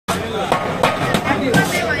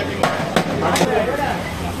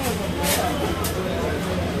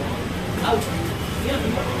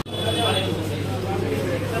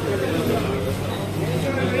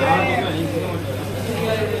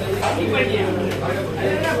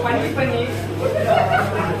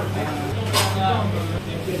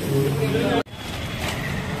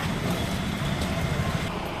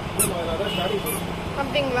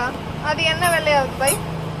அப்படிங்களா? அது என்ன விலையாகுது by?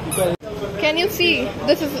 Can you see?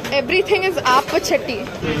 This is everything is appachatti.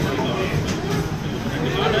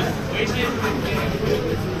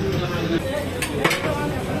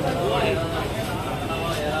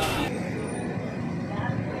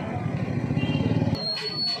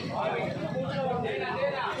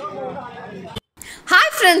 Hi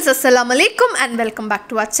friends, assalamu alaikum and welcome back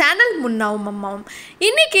to our channel Munnavum Ammavum.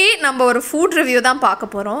 இன்னைக்கு நம்ம ஒரு food review தான்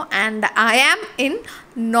பார்க்க போறோம் and I am in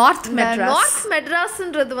North Madras. North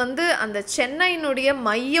Madrasன்றது வந்து அந்த சென்னையினுடைய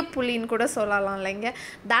மையப்புள்ளின்னு கூட சொல்லலாம் இல்லைங்க.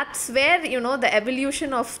 That's where you know the evolution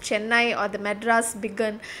of Chennai or the Madras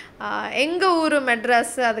began. எங்க ஊர்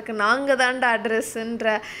மெட்ராஸ், அதுக்கு நாங்கள் தாண்டா அட்ரஸ்ன்ற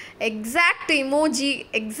எக்ஸாக்ட் இமோஜி,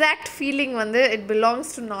 எக்ஸாக்ட் ஃபீலிங் வந்து it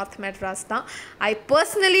belongs to north Madras தான். I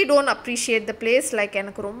personally don't appreciate the place. Like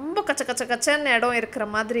எனக்கு ரொம்ப கச்சன்னு இடம் இருக்கிற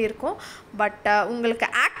மாதிரி இருக்கும். பட் உங்களுக்கு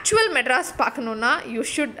ஆக்சுவல் மெட்ராஸ் பார்க்கணுன்னா you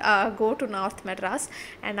should go to north Madras.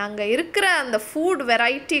 And அங்கே இருக்கிற அந்த ஃபுட்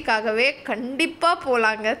வெரைட்டிக்காகவே கண்டிப்பாக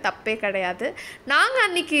போகலாங்க, தப்பே கிடையாது. நாங்கள்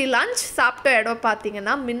அன்றைக்கி லன்ச் சாப்பிட்ட இடம்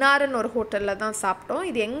பார்த்திங்கன்னா மினார்னு ஒரு ஹோட்டலில் தான் சாப்பிட்டோம்.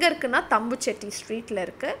 இது எங்கே இருக்குன்னா தம்புச்செட்டி ஸ்ட்ரீட்டில்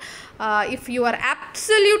இருக்குது. If you are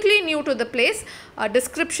absolutely new to the place,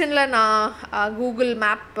 டிஸ்கிரிப்ஷனில் நான் கூகுள்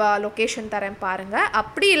மேப் லொக்கேஷன் தரேன் பாருங்கள்.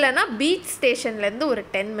 அப்படி இல்லைன்னா பீச் ஸ்டேஷன்லேருந்து ஒரு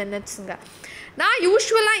 10 minutesங்க. நான்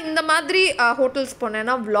யூஸ்வலாக இந்த மாதிரி ஹோட்டல்ஸ்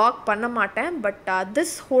போனேன்னா vlog பண்ண மாட்டேன். But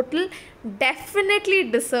this hotel definitely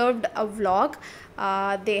deserved a vlog.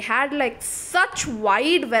 They had like such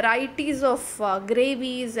wide varieties of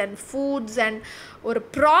gravies and foods and ஒரு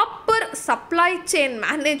ப்ராப்பர் சப்ளை செயின்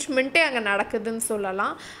மேனேஜ்மெண்ட்டே அங்கே நடக்குதுன்னு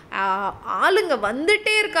சொல்லலாம். ஆளுங்க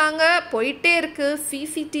வந்துகிட்டே இருக்காங்க, போயிட்டே இருக்குது.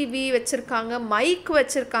 சிசிடிவி வச்சுருக்காங்க, மைக்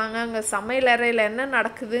வச்சுருக்காங்க. அங்கே சமையல் அறையில் என்ன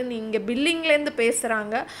நடக்குதுன்னு இங்கே பில்லிங்லேருந்து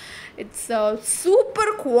பேசுகிறாங்க. It's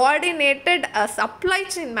super coordinated supply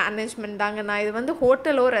chain management தாங்க. நான் இது வந்து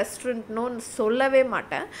ஹோட்டலோ ரெஸ்டாரண்ட்னோன்னு சொல்லவே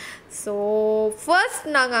மாட்டேன். ஸோ ஃபர்ஸ்ட்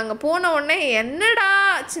நாங்கள் அங்கே போன உடனே என்னடா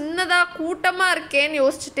சின்னதாக கூட்டமாக இருக்கேன்னு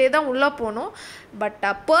யோசிச்சுட்டே தான் உள்ளே போனோம். பட்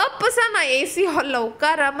பர்பஸாக நான் ஏசி ஹாலில்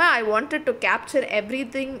உட்காராமல் I wanted to capture every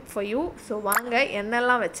thing for you. So வாங்க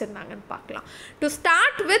என்னெல்லாம் வச்சுருந்தாங்கன்னு பார்க்கலாம். டு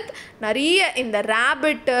ஸ்டார்ட் வித் நிறைய இந்த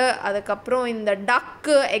ரேபிட்டு, அதுக்கப்புறம் இந்த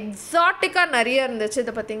டக்கு எக்ஸாட்டிக்காக நிறைய இருந்துச்சு.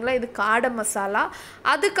 இதை பார்த்திங்களா, இது காடை மசாலா.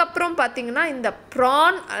 அதுக்கப்புறம் பார்த்திங்கன்னா இந்த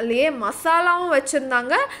ப்ரான்லேயே மசாலாவும்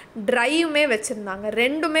வச்சுருந்தாங்க, ட்ரையுமே வச்சுருந்தாங்க,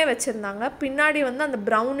 ரெண்டுமே வச்சுருந்தாங்க. பின்னாடி வந்து அந்த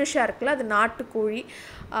ப்ரௌனிஷாக இருக்குல்ல, அது நாட்டுக்கோழி.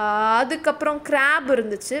 அதுக்கப்புறம் கிராப்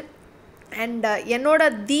இருந்துச்சு. அண்ட் என்னோட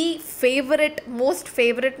மோஸ்ட்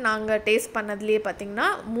ஃபேவரட் நாங்கள் டேஸ்ட் பண்ணதுலேயே பார்த்திங்கன்னா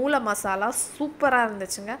மூளை மசாலா சூப்பராக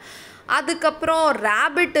இருந்துச்சுங்க. அதுக்கப்புறம்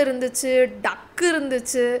ரேபிட் இருந்துச்சு, டக்கு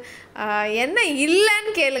இருந்துச்சு. என்ன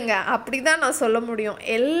இல்லைன்னு கேளுங்க, அப்படி தான் நான் சொல்ல முடியும்.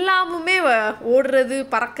 எல்லாமுமே ஓடுறது,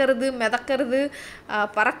 பறக்கிறது, மிதக்கிறது,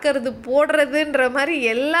 பறக்கிறது, போடுறதுன்ற மாதிரி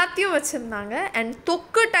எல்லாத்தையும் வச்சுருந்தாங்க. அண்ட்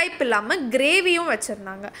தொக்கு டைப் இல்லாமல் கிரேவியும்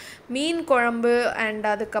வச்சுருந்தாங்க. மீன் குழம்பு அண்ட்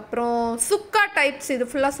அதுக்கப்புறம் சுக்கா டைப்ஸ்.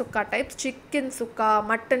 இது ஃபுல்லாக சுக்கா டைப்ஸ். சிக்கன் சுக்கா,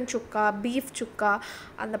 மட்டன் சுக்கா, பீஃப் சுக்கா,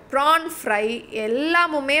 அந்த ப்ரான் ஃப்ரை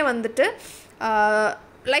எல்லாமுமே வந்துட்டு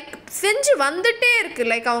லைக் செஞ்சு வந்துகிட்டே இருக்குது.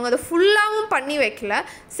 லைக் அவங்க அதை ஃபுல்லாகவும் பண்ணி வைக்கல,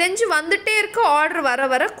 செஞ்சு வந்துகிட்டே இருக்க, ஆர்டர் வர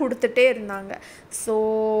வர கொடுத்துட்டே இருந்தாங்க. ஸோ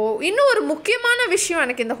இன்னும் ஒரு முக்கியமான விஷயம்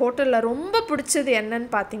எனக்கு இந்த ஹோட்டலில் ரொம்ப பிடிச்சது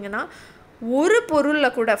என்னன்னு பார்த்தீங்கன்னா, ஒரு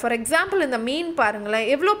பொருளில் கூட, ஃபார் எக்ஸாம்பிள் இந்த மீன் பாருங்களேன்,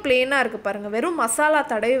 எவ்வளோ பிளெயினாக இருக்குது பாருங்கள், வெறும் மசாலா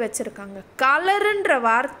தடவி வச்சுருக்காங்க. கலருன்ற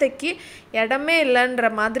வார்த்தைக்கு இடமே இல்லைன்ற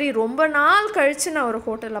மாதிரி ரொம்ப நாள் கழித்து நான் ஒரு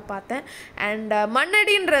ஹோட்டலில் பார்த்தேன். அண்ட்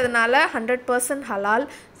மண்ணடின்றதுனால 100% ஹலால்.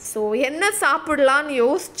 ஸோ என்ன சாப்பிடலான்னு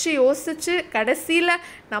யோசித்து கடைசியில்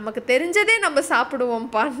நமக்கு தெரிஞ்சதே நம்ம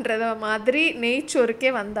சாப்பிடுவோம்ப்பான்றத மாதிரி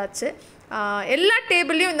நெய்ச்சோருக்கே வந்தாச்சு. எல்லா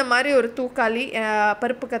டேபிள்லையும் இந்த மாதிரி ஒரு தூக்காளி,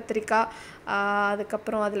 பருப்பு கத்திரிக்காய்,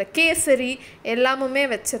 அதுக்கப்புறம் அதில் கேசரி எல்லாமுமே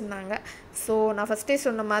வச்சுருந்தாங்க. ஸோ நான் ஃபஸ்ட்டே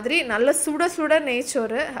சொன்ன மாதிரி நல்ல சுட சுட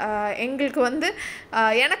நெய்ச்சோறு. எங்களுக்கு வந்து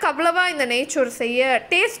எனக்கு அவ்வளோவா இந்த நெய்ச்சோறு செய்ய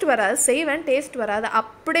டேஸ்ட் வராது, செய்வேன், டேஸ்ட் வராது.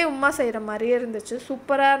 அப்படியே உமா செய்கிற மாதிரியே இருந்துச்சு.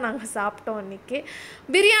 சூப்பராக நாங்கள் சாப்பிட்டோம். அன்றைக்கி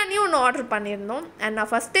பிரியாணியும் ஒன்று ஆர்டர் பண்ணியிருந்தோம். அண்ட்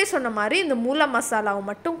நான் ஃபஸ்ட்டே சொன்ன மாதிரி இந்த மூளை மசாலாவை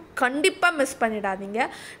மட்டும் கண்டிப்பாக மிஸ் பண்ணிடாதீங்க.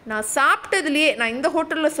 நான் சாப்பிட்டதுலேயே, நான் இந்த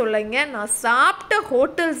ஹோட்டலில் சொல்லைங்க, நான் சாப்பிட்ட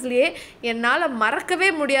ஹோட்டல்ஸ்லேயே என்னால்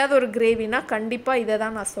மறக்கவே முடியாத ஒரு கிரேவினா கண்டிப்பாக இதை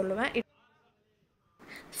தான் நான் சொல்லுவேன்.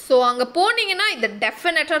 ஸோ அங்கே போனீங்கன்னா இதை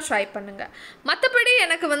டெஃபினட்டாக ட்ரை பண்ணுங்கள். மற்றபடி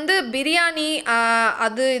எனக்கு வந்து பிரியாணி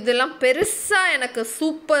அது இதெல்லாம் பெருசாக எனக்கு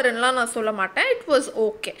சூப்பர்லாம் நான் சொல்ல மாட்டேன். It was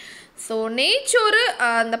okay. ஸோ நெய்ச்சோறு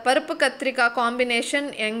அந்த பருப்பு கத்திரிக்காய் காம்பினேஷன்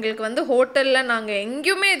எங்களுக்கு வந்து ஹோட்டலில் நாங்கள்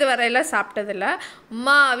எங்கேயுமே இது வரையில் சாப்பிட்டதில்ல.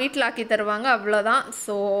 அம்மா வீட்டில் ஆக்கி தருவாங்க, அவ்வளோதான்.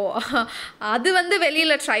 ஸோ அது வந்து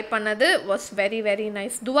வெளியில் ட்ரை பண்ணது வாஸ் வெரி வெரி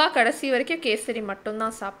நைஸ். துவா கடைசி வரைக்கும் கேசரி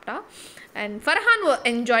மட்டும்தான் சாப்பிட்டா. அண்ட் ஃபர்ஹான்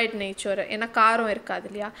என்ஜாய்ட் நெய்ச்சோறு, ஏன்னா காரம் இருக்காது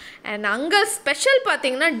இல்லையா. அண்ட் அங்கே ஸ்பெஷல்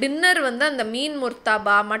பார்த்தீங்கன்னா டின்னர் வந்து அந்த மீன்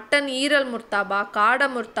முர்தாபா, மட்டன் ஈரல் முர்தாபா, காடை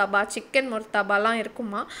முர்தாபா, சிக்கன் முர்தாபாலாம்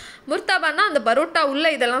இருக்குமா. முர்தாபானா அந்த பரோட்டா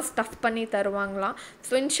உள்ளே இதெல்லாம் ஸ்டஃப் பண்ணி தருவாங்களாம்.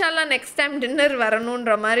 ஸோ இன்ஷால்லா நெக்ஸ்ட் டைம் டின்னர்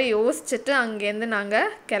வரணுன்ற மாதிரி யோசிச்சுட்டு அங்கேருந்து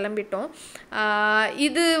நாங்கள் கிளம்பிட்டோம்.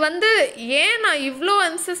 இது வந்து ஏன் நான் இவ்வளோ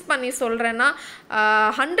இன்சிஸ்ட் பண்ணி சொல்கிறேன்னா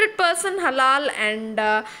 100% ஹலால். அண்ட்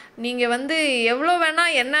நீங்கள் வந்து எவ்வளோ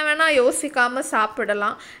வேணால் என்ன வேணால் யோசிக்காமல்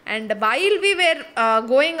சாப்பிடலாம். And while we were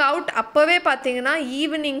going out அப்போவே பார்த்தீங்கன்னா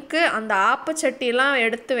ஈவினிங்க்கு அந்த ஆப்பச்சட்டியெல்லாம்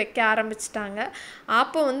எடுத்து வைக்க ஆரம்பிச்சிட்டாங்க.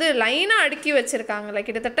 ஆப்பம் வந்து லைனாக அடுக்கி வச்சுருக்காங்களே,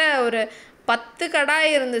 கிட்டத்தட்ட ஒரு 10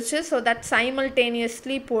 கடாய் இருந்துச்சு. ஸோ தட்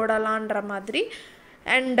சைமல்டேனியஸ்லி போடலான்ற மாதிரி.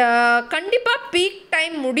 அண்ட் கண்டிப்பாக பீக்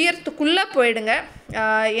டைம் முடியறதுக்குள்ளே போயிடுங்க.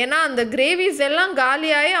 ஏன்னா அந்த கிரேவிஸ் எல்லாம்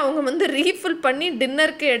காலியாகி அவங்க வந்து ரீஃபில் பண்ணி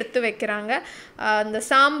டின்னருக்கு எடுத்து வைக்கிறாங்க. அந்த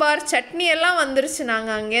சாம்பார் சட்னி எல்லாம் வந்துருச்சு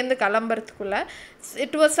நாங்கள் அங்கேருந்து கிளம்புறதுக்குள்ளே.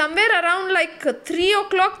 It was somewhere around like 3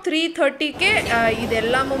 o'clock 3:30க்கே இது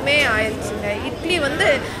எல்லாமுமே ஆயிடுச்சுங்க. இட்லி வந்து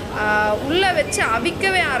உள்ளே வச்சு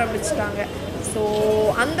அவிக்கவே ஆரம்பிச்சிட்டாங்க. ஸோ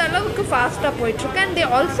அந்த அளவுக்கு ஃபாஸ்ட்டாக போயிட்டுருக்கு. And they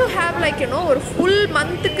also have like you know ஒரு ஃபுல்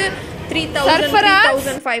மந்த்துக்கு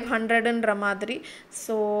 3,500ன்ற மாதிரி.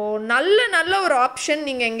 ஸோ நல்ல ஒரு ஆப்ஷன்.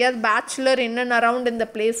 நீங்கள் எங்கேயாவது பேச்சுலர் இன் அண்ட் அரவுண்ட் இந்த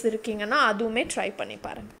பிளேஸ் இருக்கீங்கன்னா அதுவுமே ட்ரை பண்ணி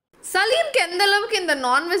பாருங்கள். சலீம்க்கு எந்த அளவுக்கு இந்த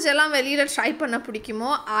நான்வெஜ் எல்லாம் வெளியில் ட்ரை பண்ண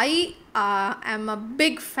பிடிக்குமோ, ஐ ஆம் a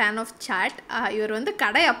big fan of chat. இவர் வந்து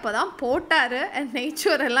கடை அப்போ தான் போட்டார்.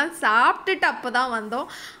 நெய்ச்சோரெல்லாம் சாப்பிட்டுட்டு அப்போ தான் வந்தோம்.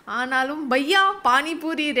 ஆனாலும் பையா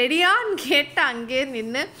பானிபூரி ரெடியான்னு கேட்டு அங்கேயே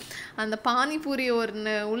நின்று அந்த பானிபூரி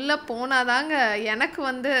ஒன்று உள்ளே போனாதாங்க எனக்கு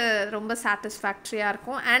வந்து ரொம்ப சாட்டிஸ்ஃபேக்ட்ரியாக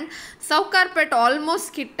இருக்கும். அண்ட் சவுகார்பேட்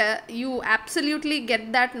ஆல்மோஸ்ட் கிட்ட you absolutely get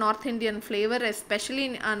that north Indian flavour. Especially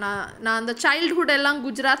நான் அந்த சைல்ட்ஹுட் எல்லாம்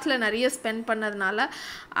குஜராத்தில் நிறைய ஸ்பெண்ட் பண்ணதுனால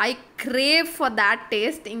ஐ crave ஃபார் தேட்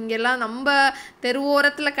டேஸ்ட். இங்கெல்லாம் நம்ம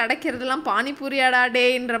தெருவோரத்தில் கிடைக்கிறதுலாம் பானிபூரியாடா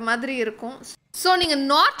டேன்ற மாதிரி இருக்கும். ஸோ நீங்கள்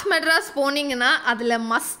நார்த் மெட்ராஸ் போனீங்கன்னா அதில்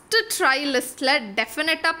மஸ்ட் ட்ரை லிஸ்ட்டில்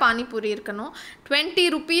டெஃபினட்டாக பானிபூரி இருக்கணும். 20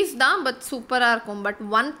 rupees தான், பட் சூப்பராக இருக்கும். But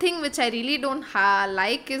one thing which I really don't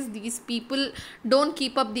like is these people don't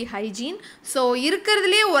keep up the hygiene. So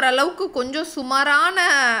இருக்கிறதுலே ஓரளவுக்கு கொஞ்சம் சுமாரான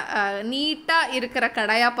நீட்டாக இருக்கிற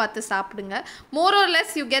கடையாக பார்த்து சாப்பிடுங்க. More or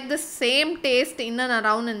less you get the same taste in and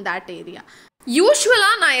around in that area.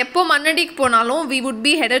 யூஸ்வலாக நான் எப்போ மன்னடிக்கு போனாலும் we would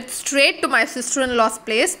be headed straight to my sister-in-law's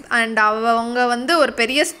place. And அவங்க வந்து ஒரு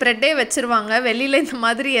பெரிய ஸ்ப்ரெட்டே வச்சுருவாங்க. வெளியில் இந்த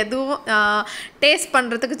மாதிரி எதுவும் டேஸ்ட்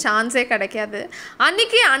பண்ணுறதுக்கு சான்ஸே கிடைக்காது.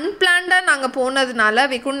 அன்றைக்கி அன்பிளான்டாக நாங்கள் போனதுனால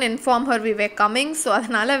we couldn't inform her we were coming. So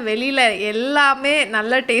அதனால் வெளியில் எல்லாமே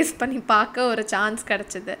நல்லா டேஸ்ட் பண்ணி பார்க்க ஒரு சான்ஸ்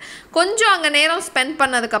கிடச்சிது. கொஞ்சம் அங்கே நேரம் ஸ்பெண்ட்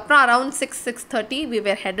பண்ணதுக்கப்புறம் around 6:30 we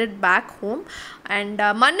were headed back home. And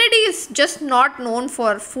மன்னடி is just not known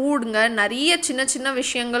for ஃபுட்ங்க. நிறைய சின்ன சின்ன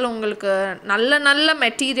விஷயங்கள் உங்களுக்கு நல்ல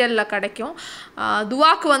மெட்டீரியலில் கிடைக்கும்.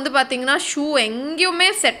 துவாக்கு வந்து பார்த்திங்கன்னா ஷூ எங்கேயுமே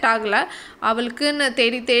செட் ஆகலை. அவளுக்குன்னு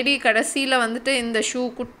தேடி கடைசியில் வந்துட்டு இந்த ஷூ,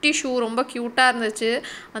 குட்டி ஷூ ரொம்ப க்யூட்டாக இருந்துச்சு.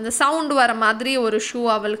 அந்த சவுண்டு வர மாதிரி ஒரு ஷூ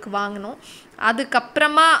அவளுக்கு வாங்கினோம்.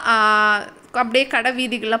 அதுக்கப்புறமா அப்படியே கடை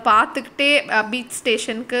வீதிகளை பார்த்துக்கிட்டே பீச்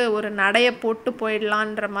ஸ்டேஷனுக்கு ஒரு நடையை போட்டு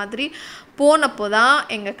போயிடலான்ற மாதிரி போனப்போ தான்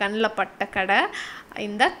எங்கள் கண்ணில் பட்ட கடை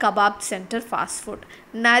இந்த கபாப் சென்டர் ஃபாஸ்ட் ஃபுட்.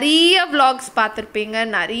 நிறைய vlogs பார்த்துருப்பீங்க,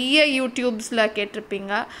 நிறைய யூடியூப்ஸில்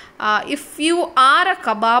கேட்டிருப்பீங்க. If you are a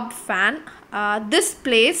kebab fan, this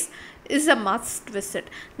place is a must visit.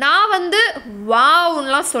 நான் வந்து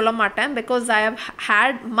வாவ்லாம் சொல்ல மாட்டேன், because I have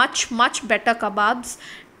had much better kebabs,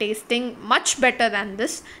 tasting much better than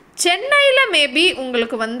this. சென்னையில் மேபி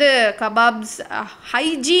உங்களுக்கு வந்து கபாப்ஸ்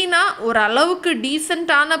ஹைஜீனாக ஒரு அளவுக்கு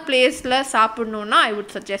டீசெண்டான பிளேஸில் சாப்பிட்ணுன்னா I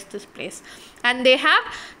would suggest this place. And they have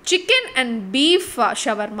chicken and beef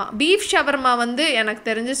shawarma. Beef shawarma வந்து எனக்கு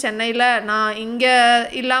தெரிஞ்சு சென்னையில் நான் இங்கே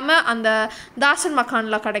இல்லாமல் அந்த தாசன்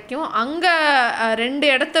மக்கானில் கிடைக்கும். அங்கே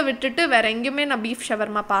 2 இடத்த விட்டுட்டு வேறு எங்கேயுமே நான் பீஃப்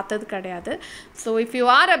ஷவர்மா பார்த்தது கிடையாது. So if you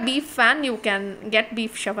are a beef fan you can get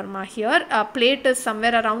beef shawarma here. Plate is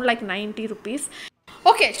somewhere around like 90 rupees.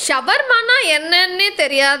 Okay, ஷவர்மானா என்னன்னே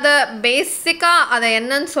தெரியாத பேசிக்காக அதை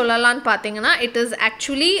என்னன்னு சொல்லலான்னு பார்த்தீங்கன்னா, it is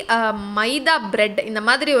actually maida bread. இந்த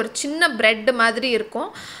மாதிரி ஒரு சின்ன பிரெட் மாதிரி இருக்கும்.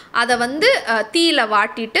 அதை வந்து தீயில்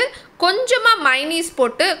வாட்டிட்டு கொஞ்சமாக மைனீஸ்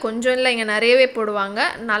போட்டு, கொஞ்சம் இல்லை இங்கே நிறையவே போடுவாங்க,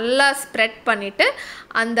 நல்லா ஸ்ப்ரெட் பண்ணிவிட்டு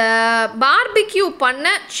அந்த பார்பிக்யூ பண்ண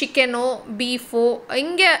சிக்கனோ பீஃபோ,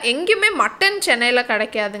 எங்கேயுமே மட்டன் சென்னையில்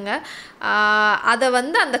கிடைக்காதுங்க, அதை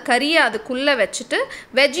வந்து அந்த கறியை அதுக்குள்ளே வச்சுட்டு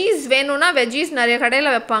வெஜ்ஜீஸ் வேணும்னா வெஜ்ஜீஸ் நிறைய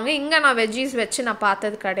கடையில் வைப்பாங்க, இங்கே நான் வெஜ்ஜீஸ் வச்சு நான்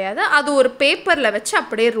பார்த்தது கிடையாது. அது ஒரு பேப்பரில் வச்சு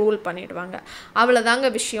அப்படியே ரோல் பண்ணிவிடுவாங்க, அவ்வளோதாங்க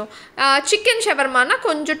விஷயம். சிக்கன் ஷவர்மானா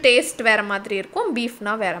கொஞ்சம் டேஸ்ட் வேறு மாதிரி இருக்கும்,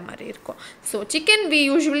 பீஃப்னா வேறு மாதிரி இருக்கும். So chicken we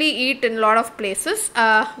usually eat in lot of places,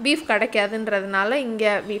 beef கிடைக்காதுன்றதுனால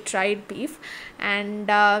இங்கே வி ட்ரைட் பீஃப்.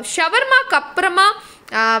 அண்ட் ஷவர்மாக்கு அப்புறமா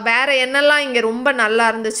வேறு என்னெல்லாம் இங்கே ரொம்ப நல்லா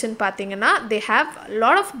இருந்துச்சுன்னு பார்த்தீங்கன்னா, they have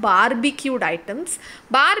lot of பார்பிக்யூட் items.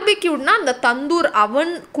 பார்பிக்யூட்னா அந்த தந்தூர்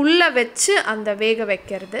அவனுக்குள்ளே வச்சு அந்த வேக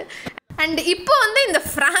வைக்கிறது. அண்ட் இப்போ வந்து இந்த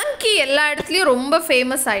ஃப்ராங்கி எல்லா இடத்துலையும் ரொம்ப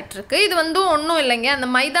ஃபேமஸ் ஆகிட்டுருக்கு. இது வந்து ஒன்றும் இல்லைங்க, அந்த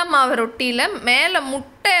மைதா மாவு ரொட்டியில் மேலே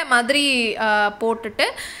முட்டை மாதிரி போட்டுட்டு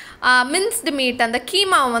மின்ஸ்டு மீட் அந்த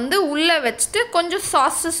கீமாவை வந்து உள்ளே வச்சுட்டு கொஞ்சம்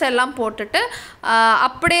சாஸஸ் எல்லாம் போட்டுட்டு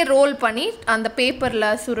அப்படியே ரோல் பண்ணி அந்த பேப்பரில்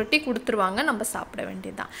சுருட்டி கொடுத்துருவாங்க, நம்ம சாப்பிட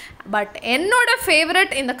வேண்டியதுதான். பட் என்னோட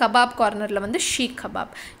ஃபேவரட் இந்த கபாப் கார்னரில் வந்து seekh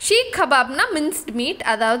kebab. Seekh கபாப்னா minced meet,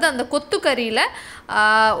 அதாவது அந்த கொத்துக்கறியில்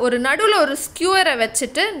ஒரு நடுவில் ஒரு ஸ்கியூரை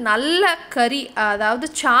வச்சுட்டு நல்ல கறி, அதாவது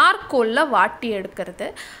சார்கோலில் வாட்டி எடுக்கிறது.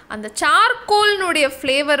 அந்த சார்கோல்னுடைய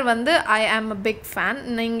ஃப்ளேவர் வந்து ஐ ஆம் அ பிக் ஃபேன்.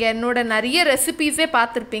 நீங்கள் என்னோட நிறைய ரெசிபீஸே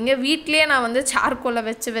பார்த்துருப்பீங்க, வீட்லேயே நான் வந்து சார்கோலை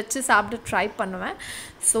வச்சு சாப்பிட்டு ட்ரை பண்ணுவேன்.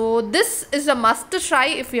 So this is a must try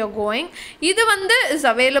if you are going. இது வந்து is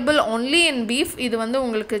available only in beef. இது வந்து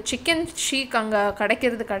உங்களுக்கு சிக்கன் ஷீக் அங்கே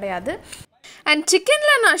கிடைக்கிறது கிடையாது. அண்ட்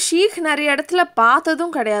சிக்கனில் நான் ஷீக் நிறைய இடத்துல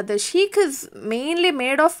பார்த்ததும் கிடையாது. Seekh is mainly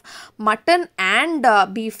made of mutton and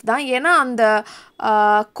beef தான். ஏன்னா அந்த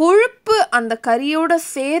கொழுப்பு அந்த கறியோடு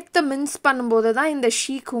சேர்த்து மின்ஸ் பண்ணும்போது தான் இந்த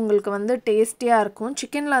ஷீக் உங்களுக்கு வந்து டேஸ்டியாக இருக்கும்.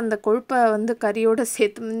 சிக்கனில் அந்த கொழுப்பை வந்து கறியோடு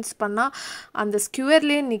சேர்த்து மின்ஸ் பண்ணால் அந்த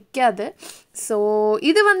ஸ்கியூர்லேயே நிற்காது. ஸோ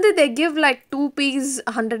இது வந்து they give like 2 piece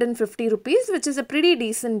 150 rupees which is a pretty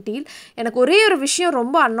decent deal. எனக்கு ஒரே ஒரு விஷயம்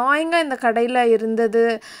ரொம்ப அன்னாயிங்காக இந்த கடையில் இருந்தது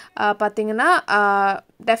பார்த்திங்கன்னா,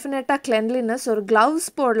 டெஃபினட்டாக கிளென்லினஸ். ஒரு க்ளவுஸ்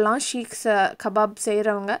போடலாம் ஷீக்ஸ் கபாப்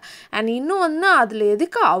செய்கிறவங்க. அண்ட் இன்னும் வந்து அதில்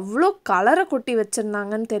எதுக்கு அவ்வளோ கலரை கொட்டி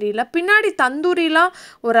வச்சுருந்தாங்கன்னு தெரியல. பின்னாடி தந்தூரிலாம்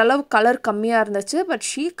ஓரளவு கலர் கம்மியாக இருந்துச்சு, பட்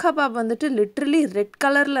ஷீக் கபாப் வந்துட்டு லிட்ரலி ரெட்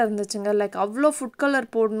கலரில் இருந்துச்சுங்க. லைக் அவ்வளோ ஃபுட் கலர்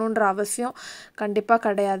போடணுன்ற அவசியம் கண்டிப்பாக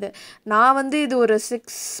கிடையாது. நான் வந்து இது ஒரு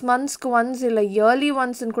 6 monthsக்கு ஒன்ஸ் இல்லை இயர்லி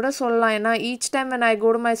ஒன்ஸ்ன்னு கூட சொல்லலாம். ஏன்னா each time when I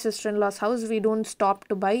go to my sister-in-law's house we don't stop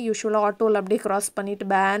to buy. யூஸ்வலாக ஆட்டோவில் அப்படியே க்ராஸ் பண்ணிவிட்டு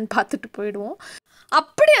பேன் பார்த்துட்டு போயிடுவோம்.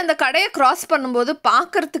 அப்படி அந்த கடையை க்ராஸ் பண்ணும்போது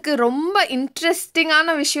பார்க்குறதுக்கு ரொம்ப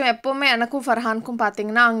இன்ட்ரெஸ்டிங்கான விஷயம் எப்போவுமே எனக்கும் ஃபர்ஹானுக்கும்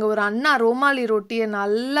பார்த்தீங்கன்னா, அங்கே ஒரு அண்ணா ரோமாலி ரொட்டியை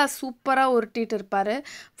நல்லா சூப்பராக உருட்டிட்டு இருப்பார்.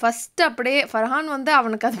 ஃபஸ்ட்டு அப்படியே ஃபர்ஹான் வந்து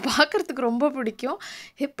அவனுக்கு அது பார்க்குறதுக்கு ரொம்ப பிடிக்கும்.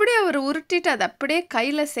 எப்படி அவர் உருட்டிட்டு அதை அப்படியே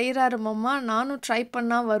கையில் செய்கிறாரு மம்மா, நானும் ட்ரை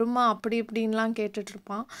பண்ணால் வருமா அப்படி இப்படின்லாம்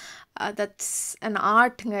கேட்டுட்ருப்பான். That's an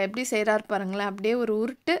ஆர்ட்டுங்க. எப்படி செய்கிறாரு பாருங்களேன், அப்படியே ஒரு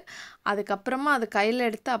உருட்டு, அதுக்கப்புறமா அது கையில்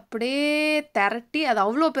எடுத்து அப்படியே திரட்டி அது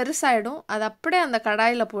அவ்வளோ பெருசாகிடும். அது அப்படியே அந்த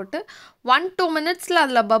கடாயில் போட்டு 1-2 minutesல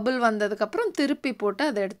அதில் பபுள் வந்ததுக்கப்புறம் திருப்பி போட்டு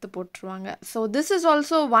அதை எடுத்து போட்டுருவாங்க. So this is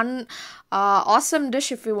also one awesome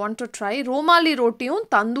dish if you want to try. Rumali ரோட்டியும்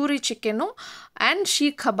tandoori சிக்கனும் அண்ட்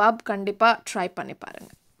ஷீக் கபாப் கண்டிப்பாக ட்ரை பண்ணி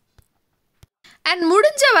பாருங்கள். அண்ட்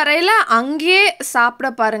முடிஞ்ச வரையில் அங்கேயே சாப்பிட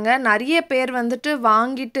பாருங்கள். நிறைய பேர் வந்துட்டு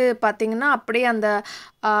வாங்கிட்டு பார்த்திங்கன்னா அப்படியே அந்த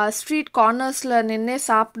ஸ்ட்ரீட் கார்னர்ஸில் நின்று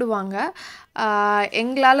சாப்பிடுவாங்க.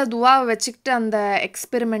 எங்களால் துவாவை வச்சுக்கிட்டு அந்த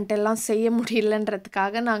எக்ஸ்பெரிமெண்ட் எல்லாம் செய்ய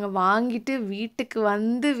முடியலன்றதுக்காக நாங்கள் வாங்கிட்டு வீட்டுக்கு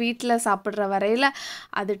வந்து வீட்டில் சாப்பிட்ற வரையில்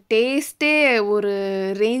அது டேஸ்ட்டே ஒரு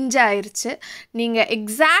ரேஞ்ச் ஆயிடுச்சு. நீங்கள்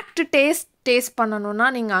எக்ஸாக்ட் டேஸ்ட் பண்ணணுன்னா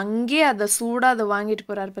நீங்கள் அங்கேயே அதை சூடாக அதை வாங்கிட்டு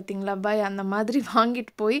போகிறாரு பார்த்தீங்களா பாய், அந்த மாதிரி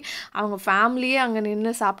வாங்கிட்டு போய் அவங்க ஃபேமிலியே அங்கே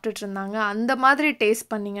நின்று சாப்பிட்டுட்டு இருந்தாங்க. அந்த மாதிரி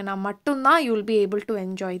டேஸ்ட் பண்ணிங்கன்னா மட்டும்தான் you will be able to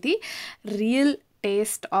enjoy the real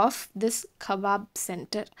taste of this kebab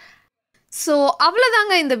centre. So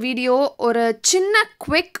அவ்வளோதாங்க இந்த வீடியோ. ஒரு சின்ன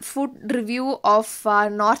quick food review of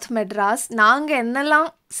north Madras. நாங்கள் என்னெல்லாம்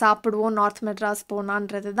சாப்பிடுவோம் நார்த் மெட்ராஸ்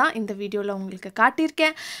போனான்றது தான் இந்த வீடியோவில் உங்களுக்கு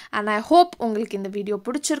காட்டியிருக்கேன். அண்ட் ஐ ஹோப் உங்களுக்கு இந்த வீடியோ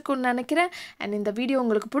பிடிச்சிருக்குன்னு நினைக்கிறேன். அண்ட் இந்த வீடியோ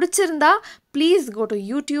உங்களுக்கு பிடிச்சிருந்தா please go to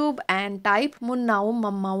YouTube and type முன்னாவும்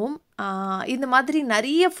மம்மாவும். இந்த மாதிரி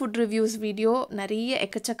நிறைய ஃபுட் ரிவ்யூஸ் வீடியோ நிறைய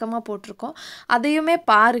எக்கச்சக்கமாக போட்டிருக்கோம், அதையுமே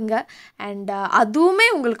பாருங்கள். அண்ட் அதுவுமே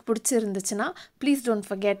உங்களுக்கு பிடிச்சிருந்துச்சுன்னா please don't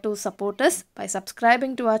forget to support us by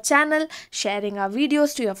subscribing to our channel, sharing our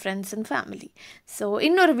videos to your friends and family. So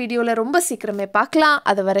இன்னொரு வீடியோவில் ரொம்ப சீக்கிரமே பார்க்கலாம்.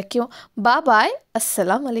 அது வரைக்கும் பாய்,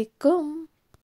 அஸ்ஸலாமு அலைக்கும்.